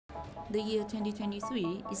The year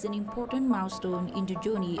 2023 is an important milestone in the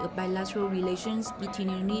journey of bilateral relations between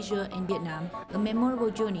Indonesia and Vietnam, a memorable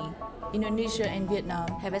journey. Indonesia and Vietnam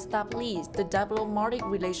have established the diplomatic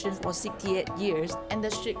relations for 68 years and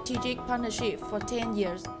the strategic partnership for 10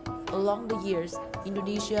 years. Along the years,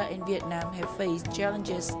 Indonesia and Vietnam have faced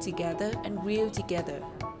challenges together and grew together.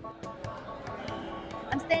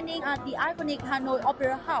 I'm standing at the iconic Hanoi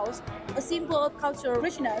Opera House, a symbol of cultural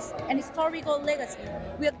richness and historical legacy.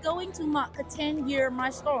 We are going to mark a 10-year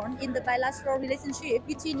milestone in the bilateral relationship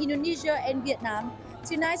between Indonesia and Vietnam.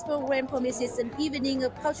 Tonight's program promises an evening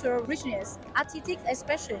of cultural richness, artistic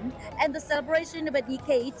expression, and the celebration of a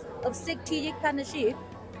decade of strategic partnership.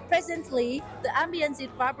 Presently, the ambience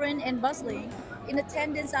is vibrant and bustling. In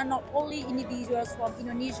attendance are not only individuals from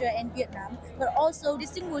Indonesia and Vietnam, but also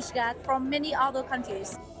distinguished guests from many other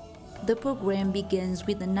countries. The program begins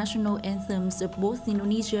with the national anthems of both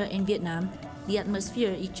Indonesia and Vietnam. The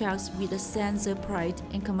atmosphere is charged with a sense of pride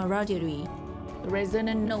and camaraderie.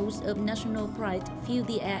 Resonant notes of national pride fill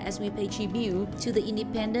the air as we pay tribute to the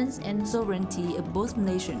independence and sovereignty of both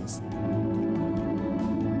nations.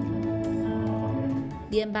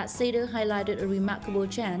 The ambassador highlighted a remarkable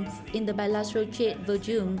change in the bilateral trade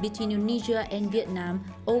volume between Indonesia and Vietnam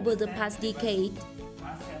over the past decade.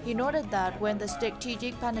 He noted that when the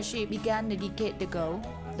strategic partnership began a decade ago,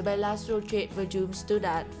 the bilateral trade volume stood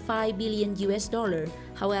at $5 billion.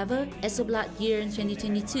 However, as of last year in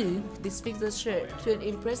 2022, this figure surged to an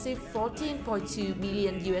impressive $14.2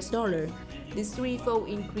 billion. This threefold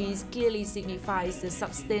increase clearly signifies the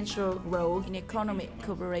substantial growth in economic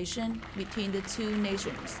cooperation between the two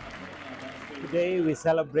nations. Today we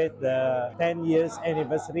celebrate the 10 years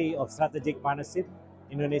anniversary of strategic partnership,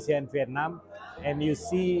 Indonesia and Vietnam, and you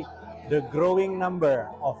see the growing number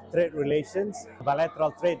of trade relations.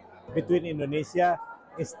 Bilateral trade between Indonesia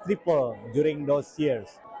is triple during those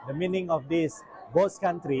years. The meaning of this, both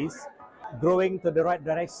countries growing to the right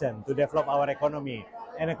direction to develop our economy.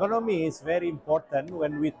 And economy is very important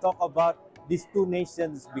when we talk about these two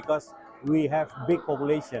nations because we have big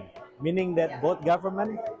population, meaning that both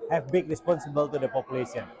government have big responsibility to the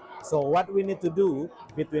population. So what we need to do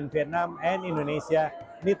between Vietnam and Indonesia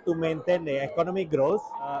need to maintain the economic growth,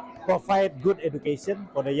 provide good education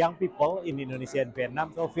for the young people in Indonesia and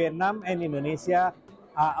Vietnam. So Vietnam and Indonesia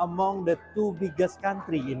are among the two biggest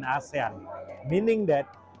countries in ASEAN, meaning that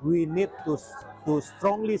we need to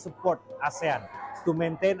strongly support ASEAN to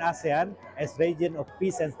maintain ASEAN as region of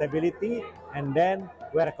peace and stability, and then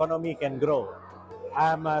where economy can grow.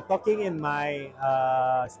 I'm talking in my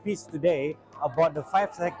speech today about the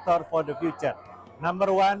 5 sectors for the future.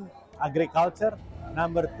 Number 1, agriculture.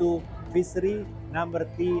 Number 2, fishery. Number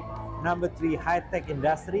 3, high-tech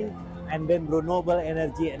industry, and then renewable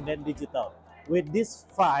energy, and then digital. With these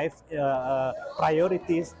 5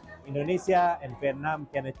 priorities, Indonesia and Vietnam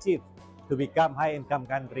can achieve to become high-income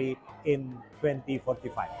country in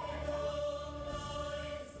 2045.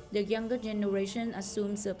 The younger generation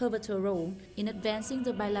assumes a pivotal role in advancing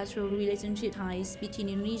the bilateral relationship ties between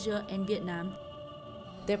Indonesia and Vietnam.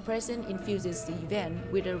 Their presence infuses the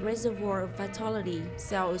event with a reservoir of vitality,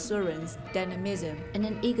 self-assurance, dynamism, and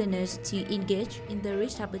an eagerness to engage in the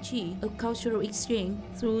rich tapestry of cultural exchange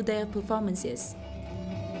through their performances.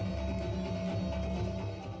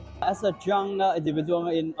 As a young individual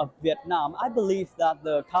in Vietnam, I believe that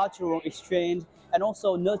the cultural exchange and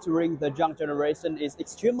also nurturing the young generation is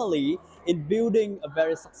extremely in building a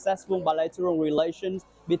very successful bilateral relations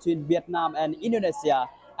between Vietnam and Indonesia.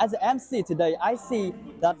 As an MC today, I see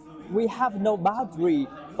that we have no boundary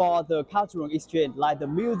for the cultural exchange, like the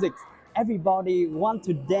music. Everybody want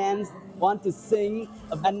to dance, want to sing,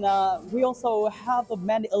 and we also have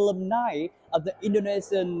many alumni of the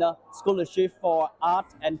Indonesian Scholarship for Art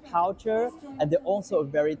and Culture, and they're also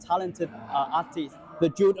very talented artists.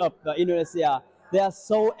 The youth of Indonesia, they are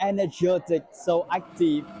so energetic, so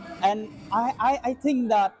active, and I think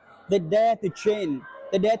that they dare to change,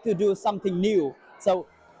 they dare to do something new. So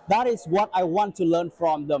that is what I want to learn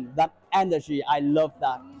from them, that energy. I love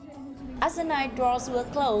that. As the night draws to a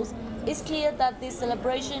close, it's clear that this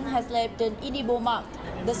celebration has left an indelible mark.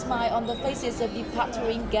 The smile on the faces of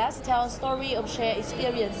departing guests tell a story of shared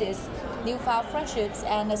experiences, newfound friendships,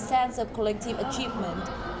 and a sense of collective achievement.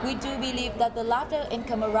 We do believe that the laughter and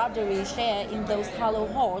camaraderie shared in those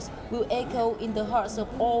hallowed halls will echo in the hearts of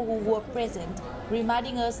all who were present,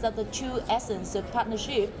 reminding us that the true essence of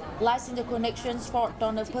partnership lies in the connections forged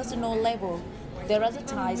on a personal level. There are the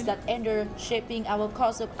ties that endure, shaping our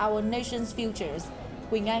course of our nation's futures.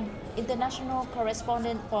 Quỳnh Anh, International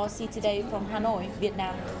Correspondent for C Today from Hanoi,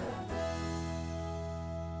 Vietnam.